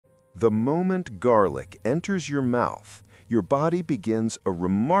The moment garlic enters your mouth, your body begins a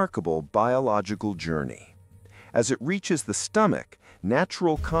remarkable biological journey. As it reaches the stomach,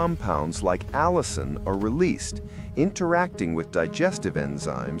 natural compounds like allicin are released, interacting with digestive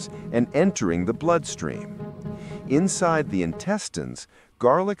enzymes and entering the bloodstream. Inside the intestines,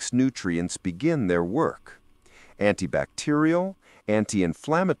 garlic's nutrients begin their work. Antibacterial,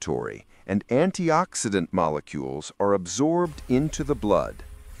 anti-inflammatory, and antioxidant molecules are absorbed into the blood.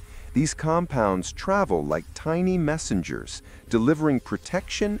 These compounds travel like tiny messengers, delivering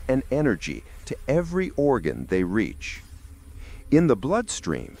protection and energy to every organ they reach. In the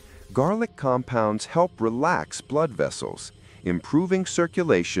bloodstream, garlic compounds help relax blood vessels, improving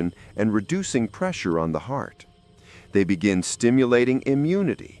circulation and reducing pressure on the heart. They begin stimulating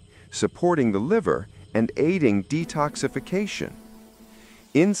immunity, supporting the liver, and aiding detoxification.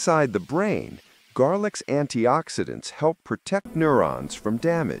 Inside the brain, garlic's antioxidants help protect neurons from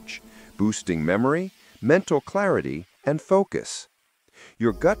damage, boosting memory, mental clarity, and focus.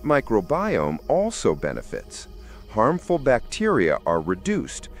 Your gut microbiome also benefits. Harmful bacteria are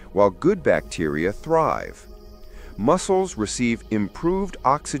reduced, while good bacteria thrive. Muscles receive improved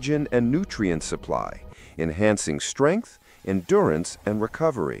oxygen and nutrient supply, enhancing strength, endurance, and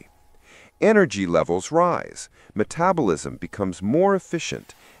recovery. Energy levels rise, metabolism becomes more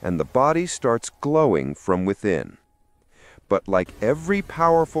efficient, and the body starts glowing from within. But like every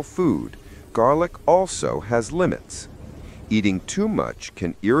powerful food, garlic also has limits. Eating too much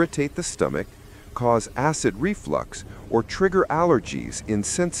can irritate the stomach, cause acid reflux, or trigger allergies in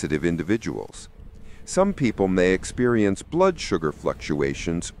sensitive individuals. Some people may experience blood sugar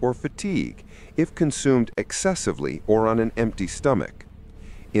fluctuations or fatigue if consumed excessively or on an empty stomach.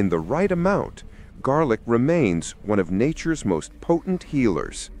 In the right amount, garlic remains one of nature's most potent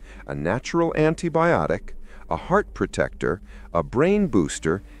healers, a natural antibiotic, a heart protector, a brain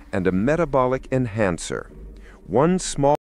booster, and a metabolic enhancer. One small